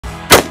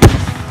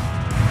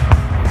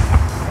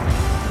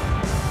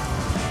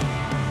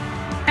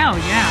Oh,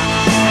 yeah.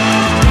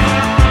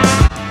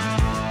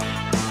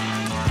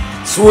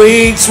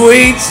 Sweet,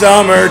 sweet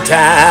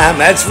summertime.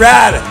 That's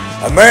right.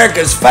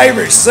 America's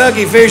favorite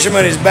sucky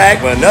fisherman is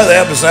back with another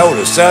episode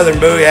of Southern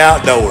Buoy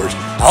Outdoors.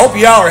 I hope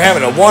y'all are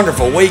having a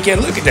wonderful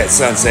weekend. Look at that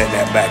sunset in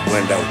that back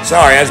window.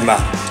 Sorry, that's my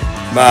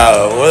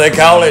what do they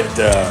call it?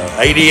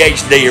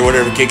 ADHD or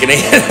whatever kicking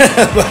in.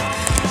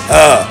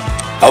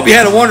 Hope you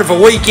had a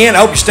wonderful weekend. I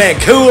hope you're staying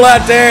cool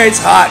out there.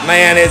 It's hot,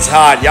 man. It's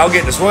hot. Y'all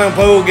get in the swimming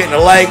pool, get in the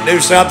lake, do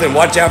something.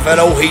 Watch out for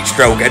that old heat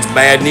stroke. That's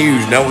bad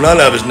news. No,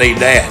 none of us need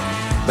that.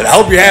 But I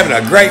hope you're having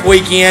a great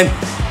weekend.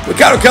 We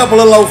caught a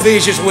couple little old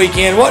fish this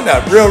weekend. Wasn't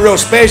a real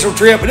special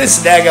trip, but it's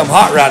daggum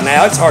hot right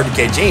now. It's hard to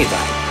catch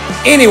anything.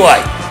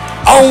 Anyway,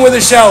 on with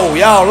the show.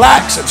 Y'all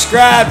like,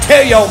 subscribe,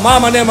 tell your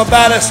mama and them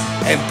about us,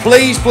 and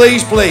please,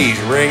 please,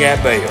 please ring that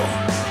bell.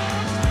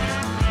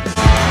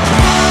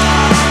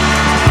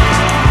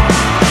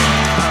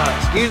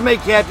 Excuse me,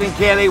 Captain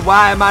Kelly,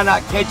 why am I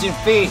not catching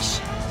fish?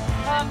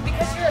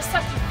 Because you're a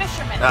sucky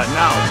fisherman.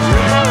 No.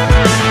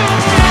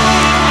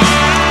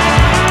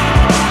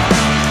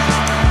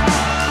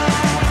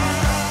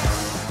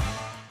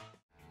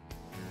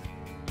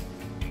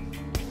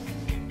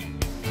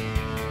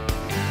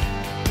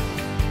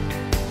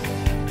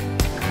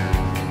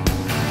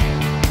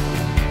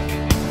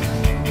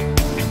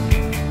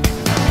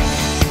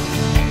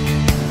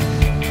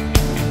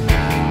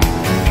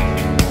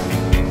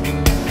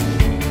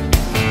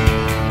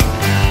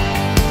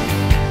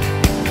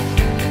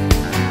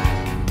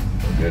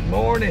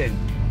 Morning.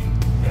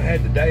 I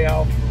had the day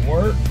off from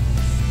work.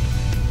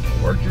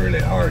 I worked really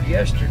hard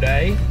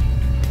yesterday,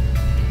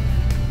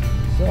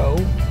 so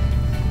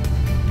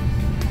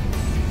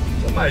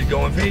somebody's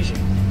going fishing.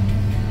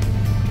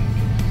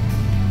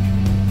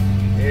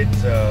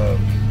 It's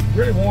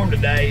really warm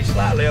today,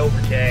 slightly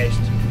overcast,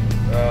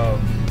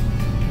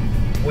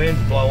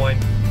 wind's blowing,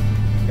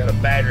 got a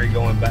battery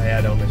going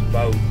bad on this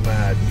boat.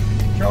 My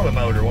trolling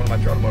motor, one of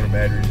my trolling motor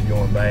batteries is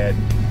going bad.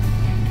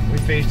 We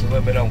fished a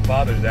little bit on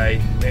Father's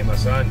Day, me and my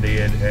son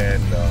did,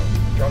 and the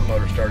trolling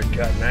motor started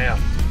cutting out.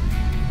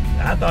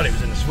 I thought it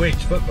was in the switch,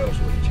 foot pedal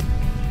switch,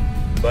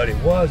 but it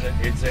wasn't.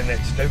 It's in that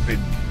stupid,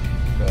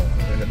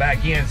 in the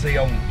back end. See,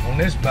 on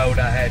this boat,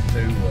 I had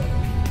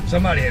to,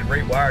 somebody had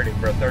rewired it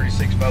for a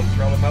 36-volt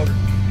trolling motor,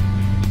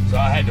 so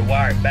I had to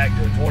wire it back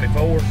to a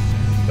 24,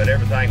 but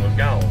everything was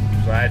gone,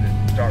 so I had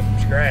to start from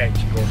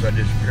scratch. Of course, I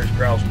just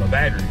crisscrossed my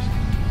batteries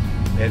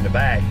in the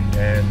back,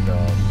 and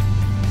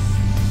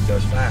it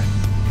does fine.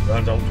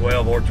 Runs on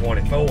 12 or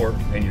 24,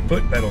 and your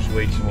foot pedal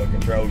switch is what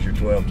controls your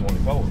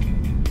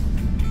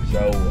 12-24.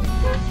 So,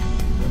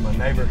 there's my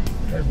neighbor,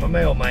 there's my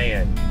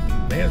mailman.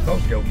 Man's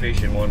supposed to go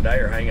fishing one day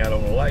or hang out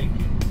on the lake.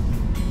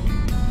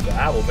 So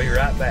I will be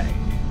right back.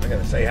 I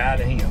gotta say hi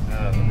to him.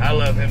 I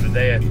love him to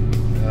death.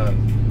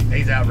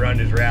 He's out running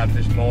his route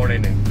this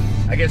morning,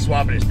 and I guess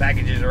swapping his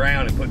packages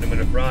around and putting them in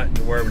the front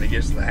to where when he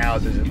gets to the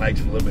houses, it makes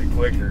it a little bit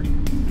quicker.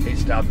 He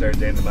stopped there at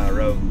the end of my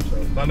road.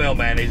 So my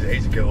mailman,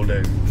 he's a cool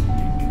dude.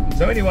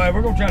 So anyway,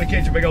 we're gonna try to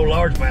catch a big old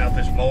largemouth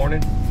this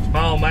morning.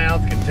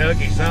 Smallmouth,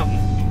 Kentucky, something.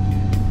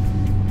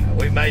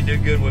 We may do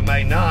good, we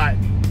may not,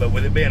 but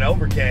with it being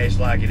overcast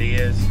like it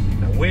is,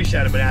 I wish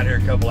I'd have been out here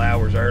a couple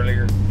hours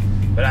earlier,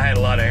 but I had a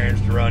lot of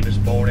errands to run this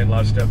morning, a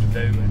lot of stuff to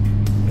do.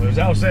 And when it was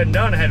all said and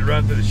done, I had to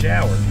run through the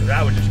shower because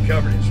I was just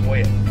covered in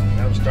sweat.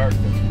 I was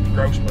starting to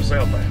gross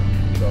myself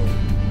out. So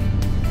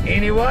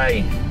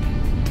anyway,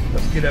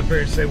 let's get up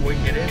here and see what we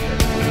can get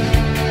into.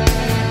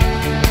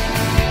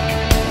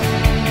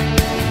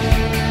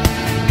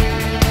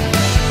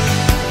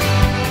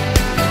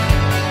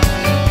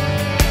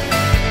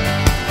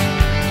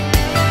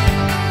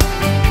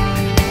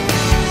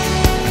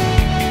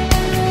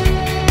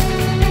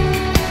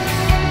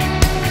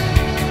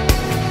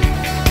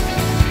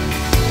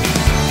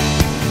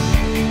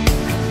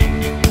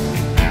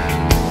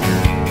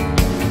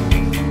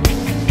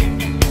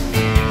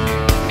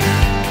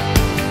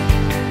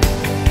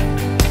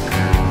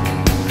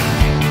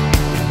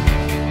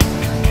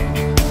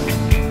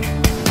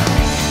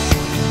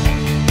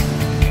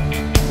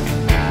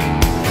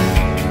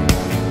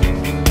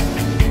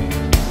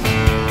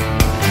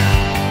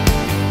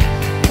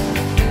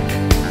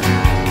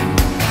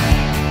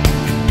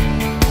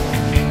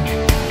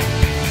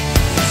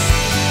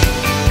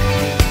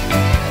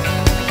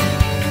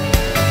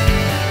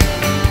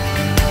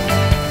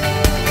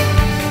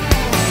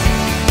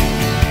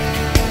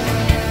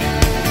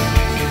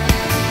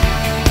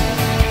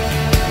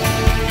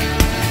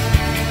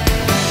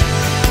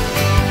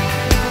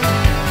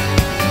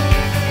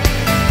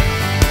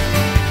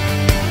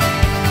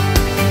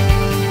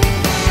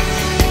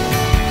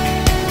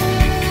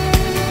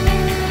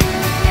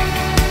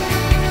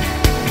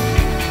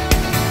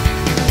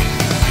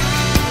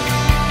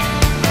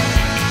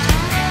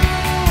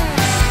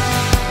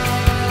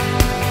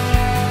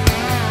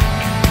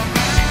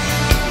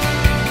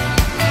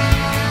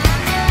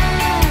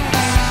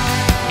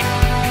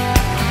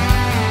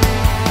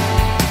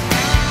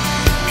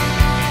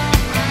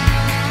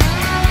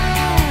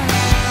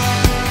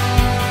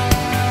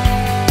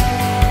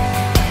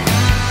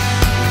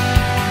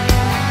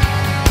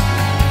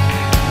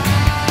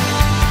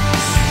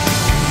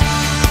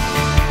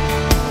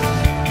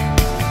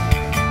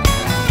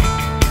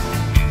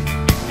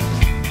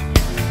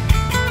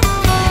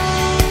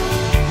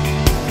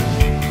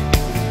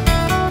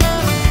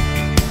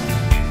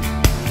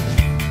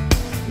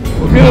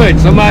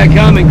 good. Somebody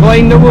come and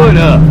clean the wood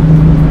up.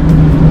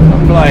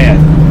 I'm glad.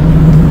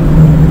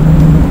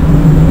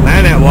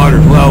 Man, that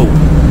water's low.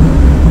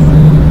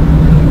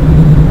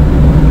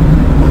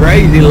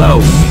 Crazy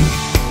low.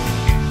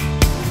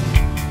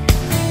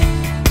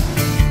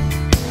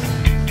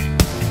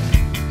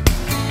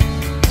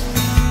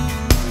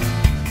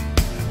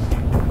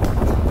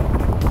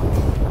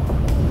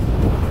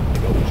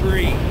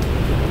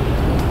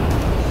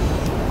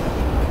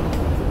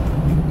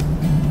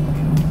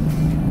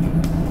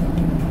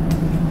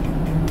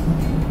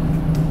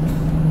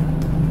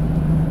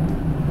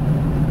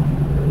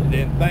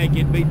 Think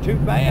it'd be too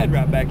bad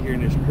right back here in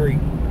this creek.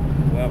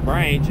 Well,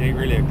 branch ain't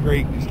really a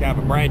creek, just kind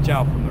of a branch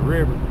off from the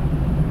river.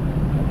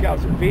 I've caught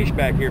some fish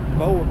back here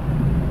before.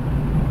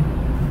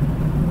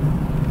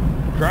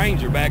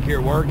 Cranes are back here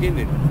working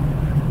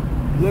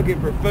and looking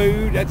for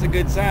food. That's a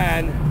good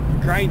sign.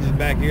 Cranes is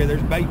back here.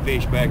 There's bait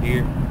fish back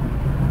here.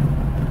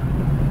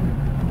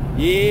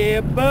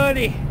 Yeah,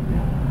 buddy.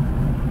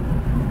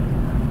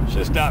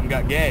 Should stop and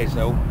got gas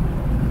though.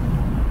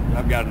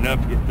 I've got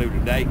enough to get through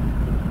today.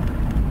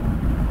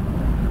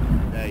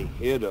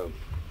 Hit a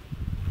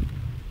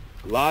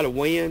lot of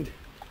wind.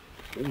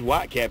 There was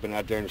white capping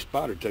out there in a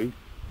spot or two.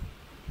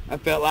 I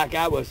felt like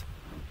I was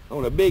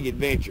on a big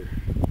adventure.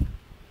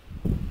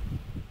 All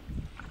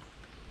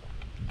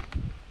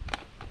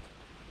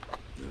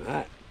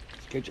right,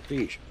 let's catch a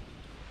fish.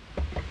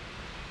 If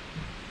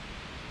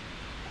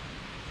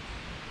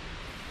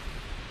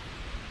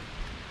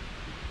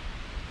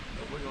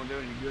we're gonna do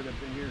any good up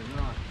in here or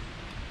not.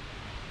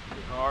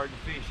 It's hard to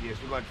fish this.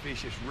 We're going to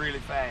fish this really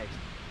fast.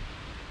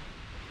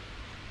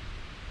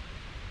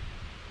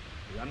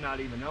 I'm not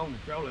even on the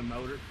trolling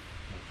motor.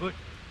 My foot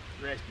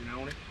resting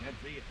on it, and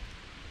that's it.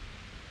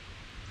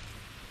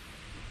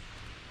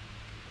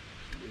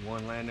 Should be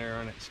one laying there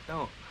on that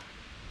stump.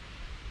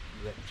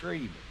 That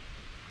tree.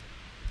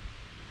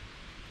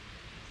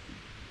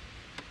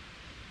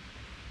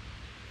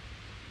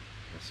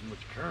 Got so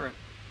much current.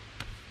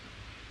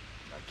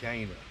 I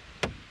can't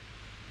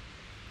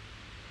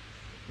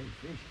fish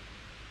it.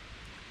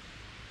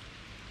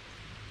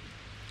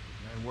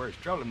 And wear its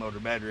trolling motor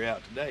battery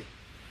out today.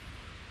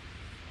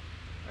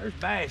 There's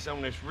bass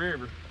on this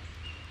river.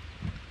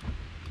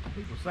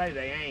 People say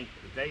they ain't,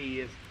 but they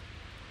is.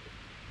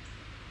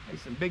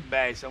 There's some big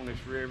bass on this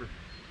river.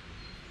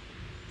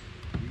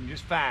 You can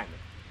just find it.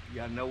 You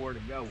gotta know where to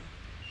go.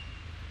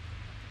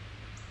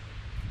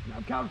 And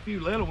I've caught a few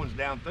little ones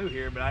down through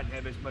here, but I didn't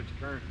have as much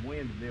current and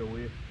wind to deal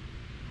with.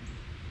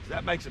 So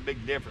that makes a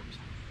big difference.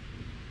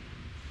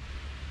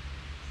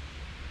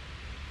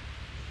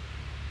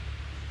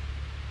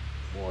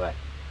 Boy, that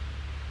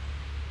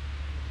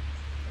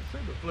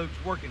super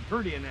fluke's working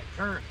pretty in that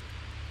current.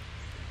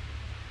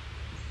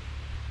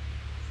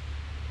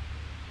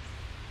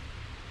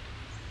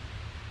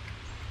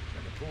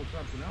 Trying to pull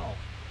something off.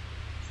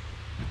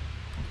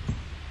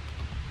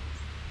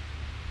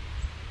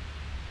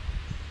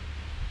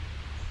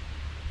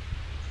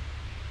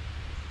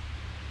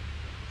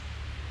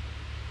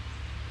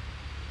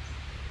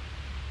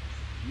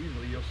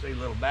 Usually you'll see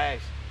little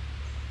bass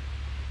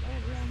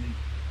laying around these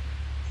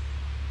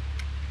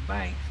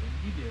banks, and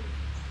you get a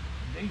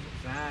decent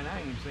sign. I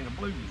ain't even seen a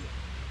blue yet.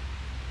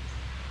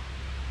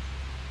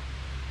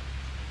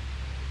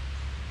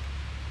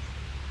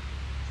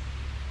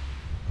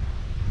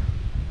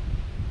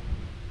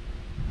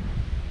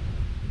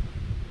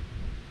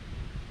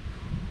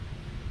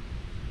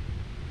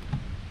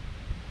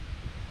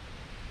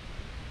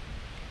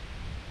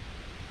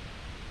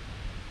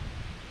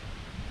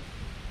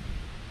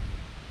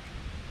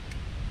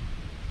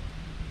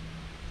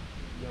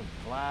 Young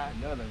fly,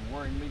 another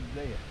worrying me to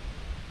death.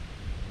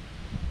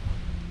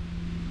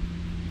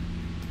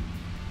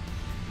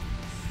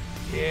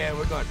 Yeah,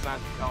 we're going to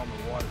find some calmer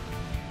water.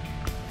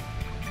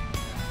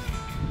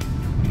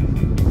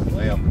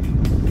 Well,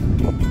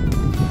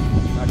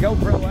 my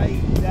GoPro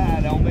 8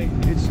 died on me.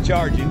 It's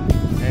charging,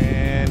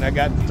 and I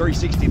got the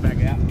 360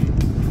 back out.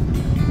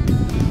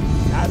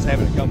 I was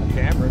having a couple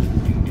cameras.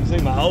 You can see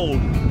my old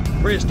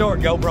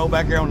prehistoric GoPro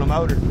back here on the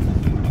motor.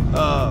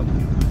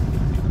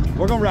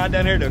 We're going to ride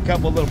down here to a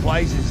couple of little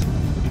places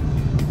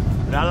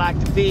that I like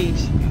to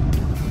fish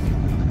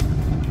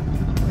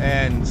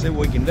and see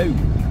what we can do.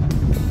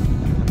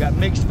 Got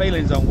mixed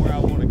feelings on where I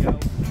want to go,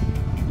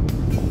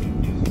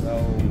 so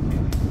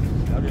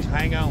I'll just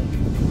hang on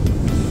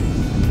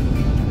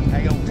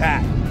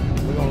tight.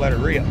 We're gonna let it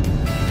rip.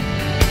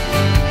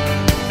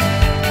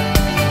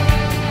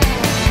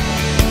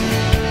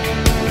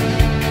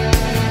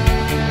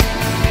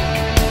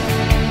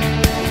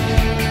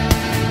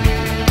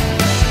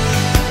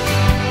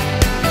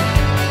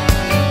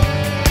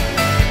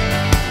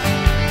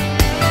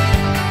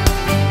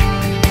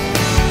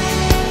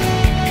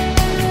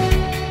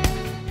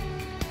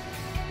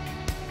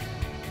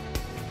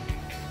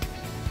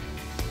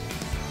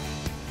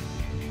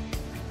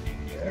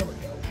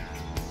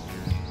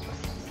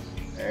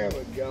 There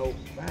we go,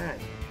 fine.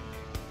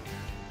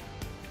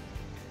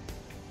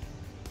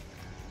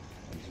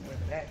 Just went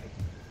at me.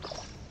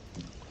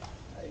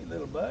 Hey,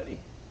 little buddy.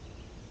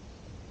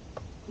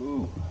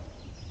 Ooh.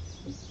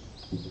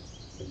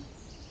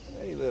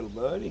 Hey, little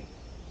buddy.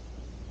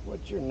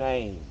 What's your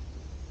name?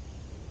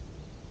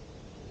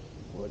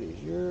 What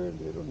is your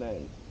little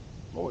name?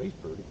 Boy, he's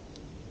pretty.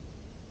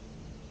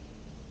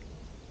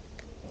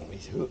 Oh,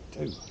 he's hooked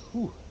too.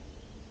 Whew.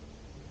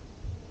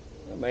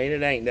 I mean,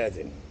 it ain't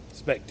nothing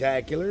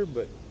spectacular,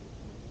 but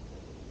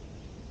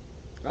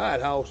all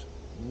right, Hoss.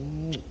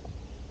 You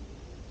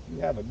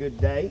have a good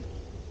day.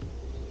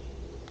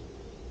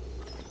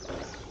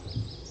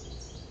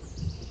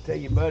 Tell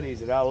your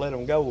buddies that I'll let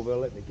them go if they'll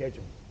let me catch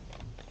them.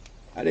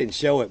 I didn't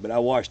show it, but I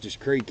washed this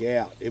creek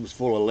out. It was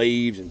full of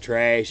leaves and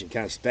trash and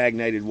kind of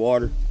stagnated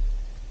water.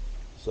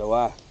 So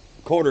I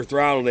quarter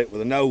throttled it with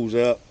the nose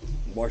up,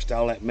 washed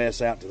all that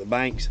mess out to the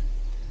banks.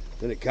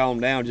 Then it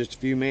calmed down just a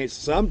few minutes.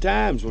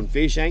 Sometimes when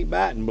fish ain't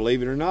biting,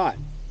 believe it or not,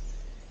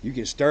 you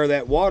can stir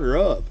that water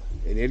up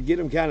and it'll get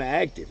them kind of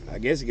active. I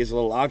guess it gets a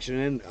little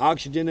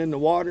oxygen in the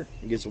water.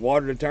 It gets the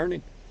water to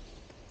turning.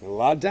 And a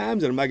lot of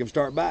times it'll make them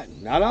start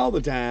biting. Not all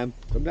the time.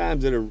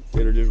 Sometimes it'll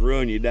just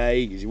ruin your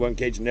day because you wasn't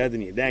catching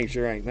nothing. You dang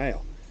sure ain't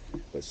now.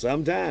 But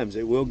sometimes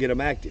it will get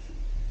them active.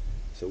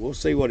 So we'll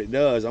see what it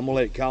does. I'm gonna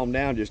let it calm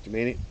down just a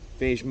minute.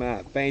 Finish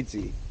my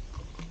fancy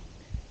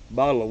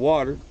bottle of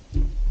water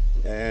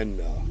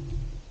and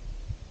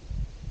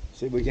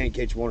see if we can't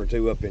catch one or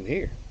two up in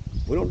here.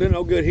 We don't do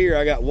no good here.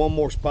 I got one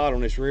more spot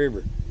on this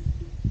river,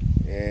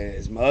 and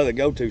it's my other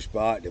go-to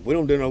spot. If we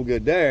don't do no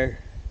good there,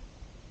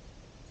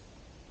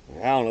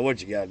 I don't know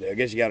what you got to do. I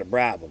guess you got to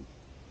bribe them.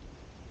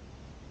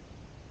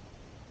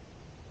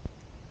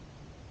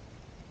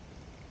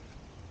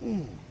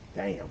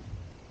 Damn.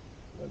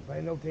 Wasn't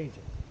paying no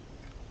attention.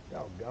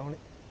 Doggone it.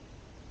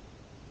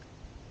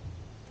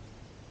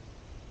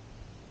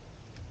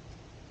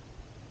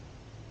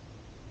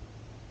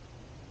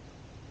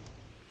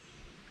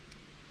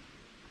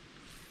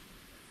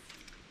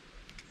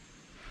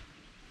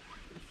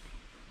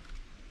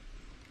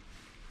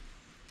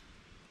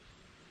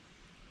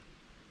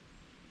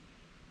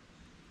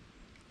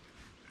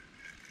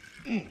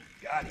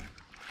 Got him.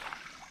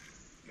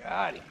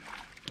 Got him.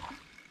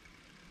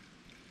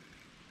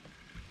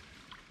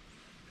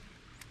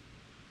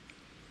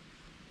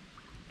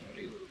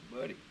 Hey, little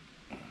buddy.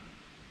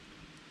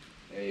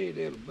 Hey,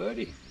 little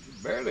buddy.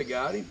 Barely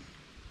got him.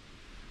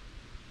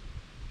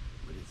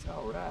 But it's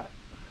all right.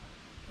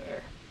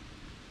 There.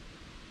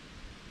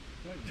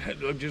 That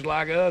look just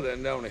like the other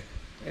one, don't it?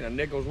 Ain't a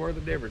nickel's worth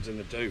of difference in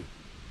the two.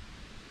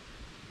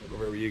 Look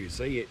over where you can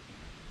see it.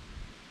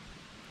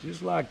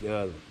 Just like the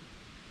other one.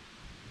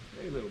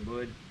 Hey, little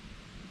bud.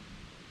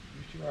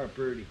 You sure are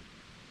pretty.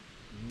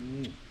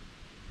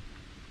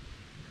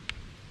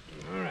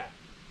 All right.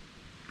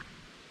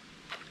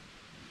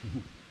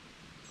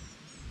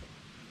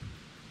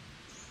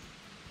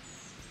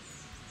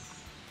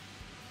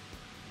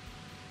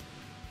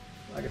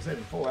 Like I said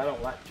before, I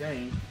don't like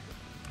change.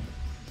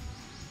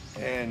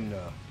 And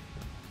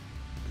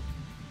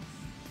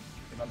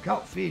if I've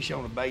caught fish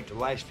on a bait the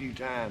last few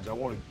times, I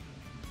want to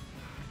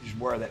just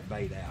wear that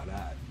bait out.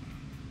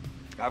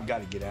 I've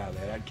got to get out of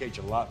that. I'd catch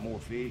a lot more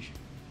fish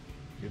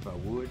if I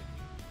would.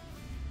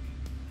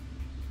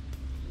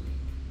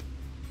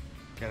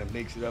 Kind of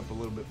mix it up a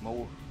little bit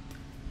more.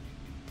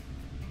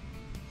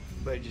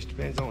 But it just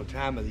depends on the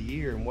time of the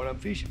year and what I'm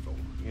fishing for.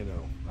 You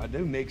know, I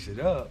do mix it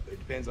up. It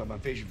depends on if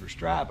I'm fishing for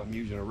stripe. I'm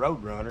using a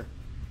road runner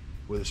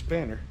with a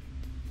spinner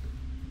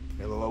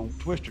and a little old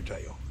twister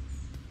tail.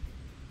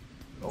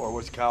 Or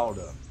what's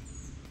called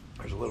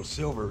there's a little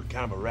silver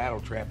kind of a rattle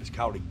trap. It's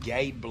called a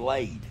gay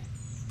blade.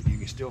 You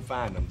can still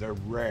find them. They're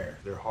rare.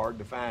 They're hard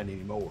to find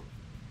anymore.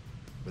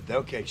 But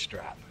they'll catch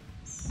stripe.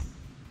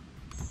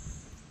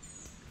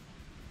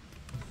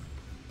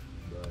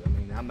 But I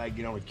mean, I may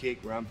get on a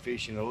kick where I'm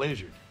fishing a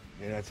lizard,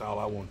 and that's all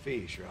I want to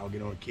fish. Or I'll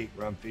get on a kick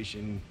where I'm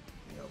fishing,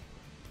 you know,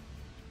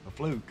 a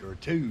fluke or a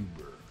tube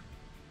or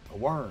a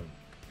worm.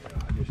 You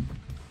know,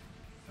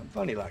 I'm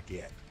funny like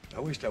that.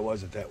 I wished I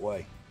wasn't that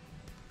way.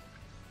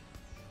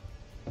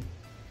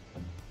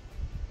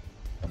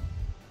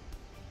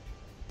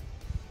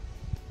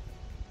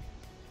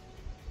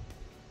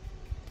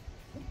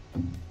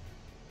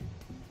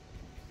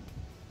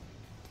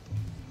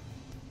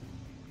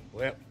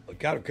 Well, we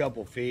caught a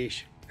couple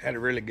fish, had a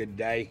really good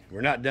day.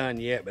 We're not done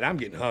yet, but I'm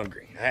getting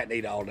hungry. I hadn't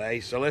eaten all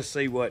day, so let's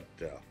see what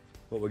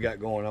we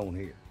got going on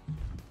here.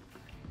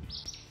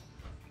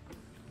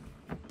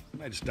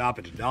 I had to stop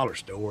at the dollar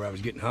store. I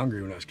was getting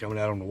hungry when I was coming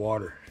out on the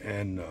water,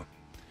 and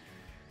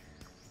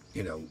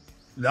you know,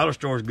 the dollar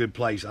store is a good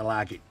place. I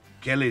like it.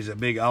 Kelly's a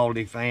big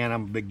Aldi fan.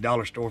 I'm a big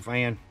dollar store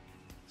fan.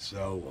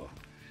 So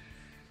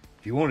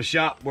if you want to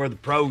shop where the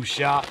pros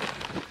shop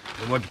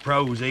and what the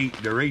pros eat,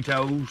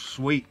 Doritos,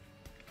 sweet,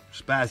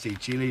 spicy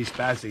chili,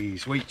 spicy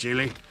sweet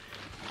chili,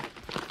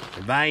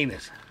 and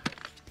Venus.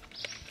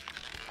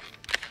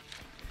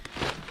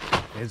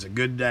 It's a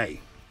good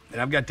day.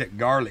 And I've got that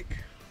garlic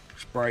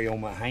spray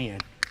on my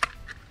hand.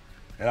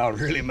 That ought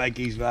to really make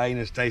these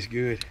Venus taste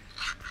good.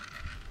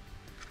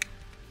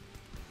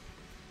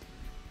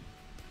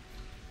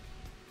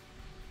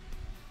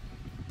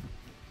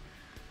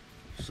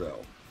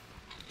 So,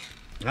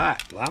 All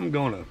right, well, I'm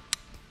gonna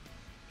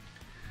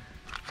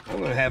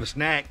have a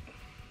snack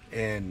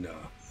and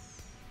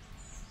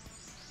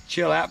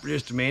chill out for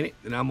just a minute.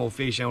 Then I'm gonna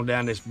fish on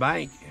down this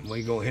bank, and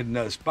we're gonna hit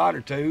another spot or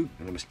two.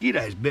 And the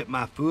mosquito has bit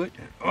my foot.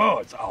 And, oh,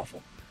 it's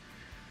awful.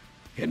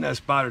 Hit another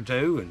spot or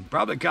two, and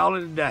probably call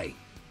it a day.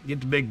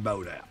 Get the big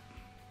boat out.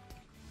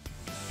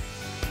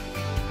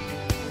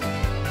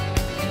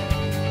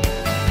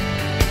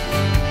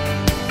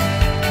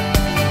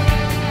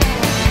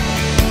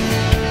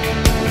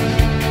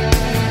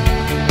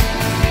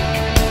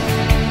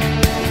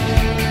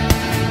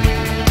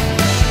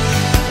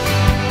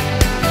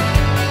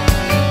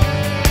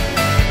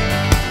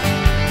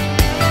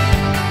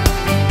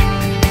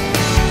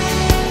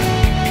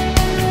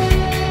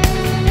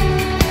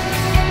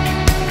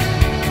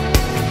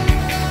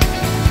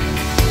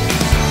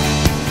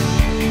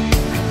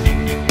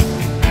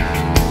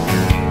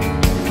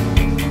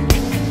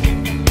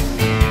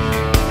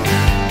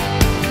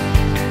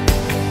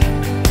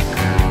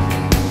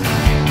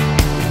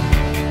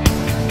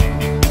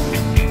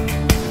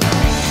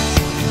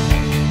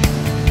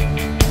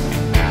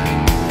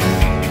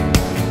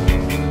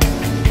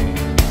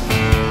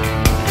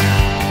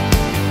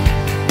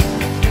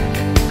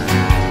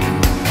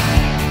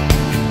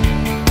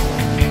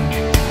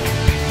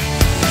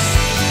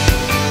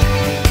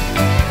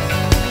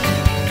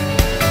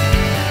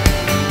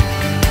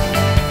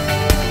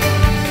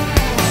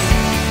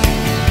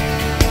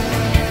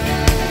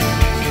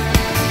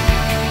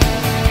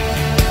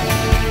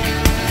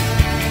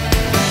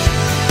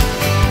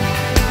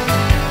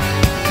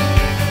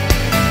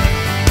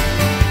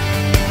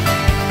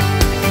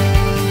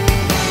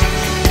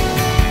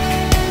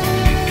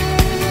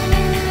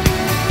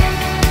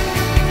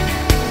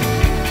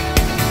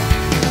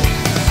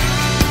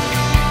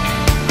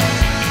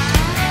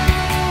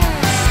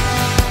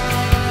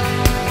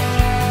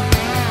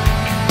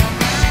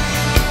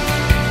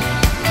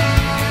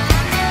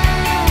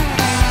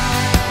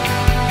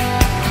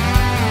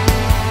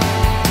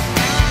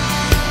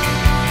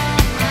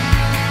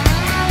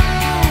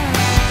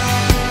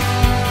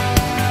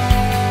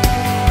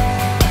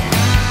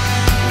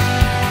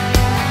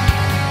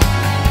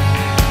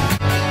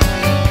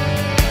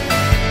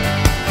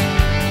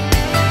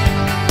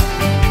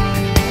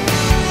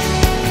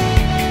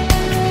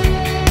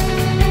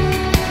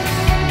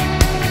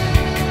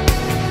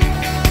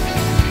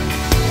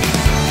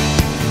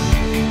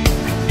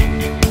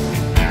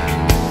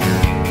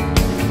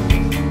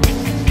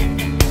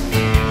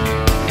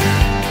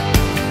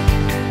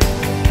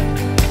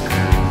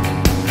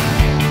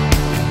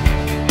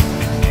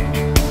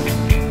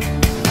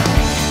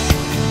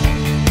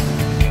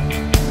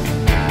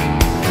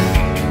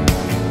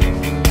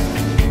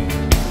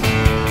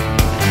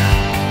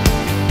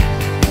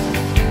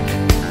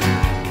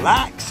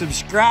 Like,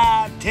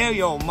 subscribe, tell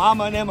your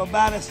mama and them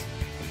about us,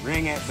 and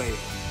ring that bell.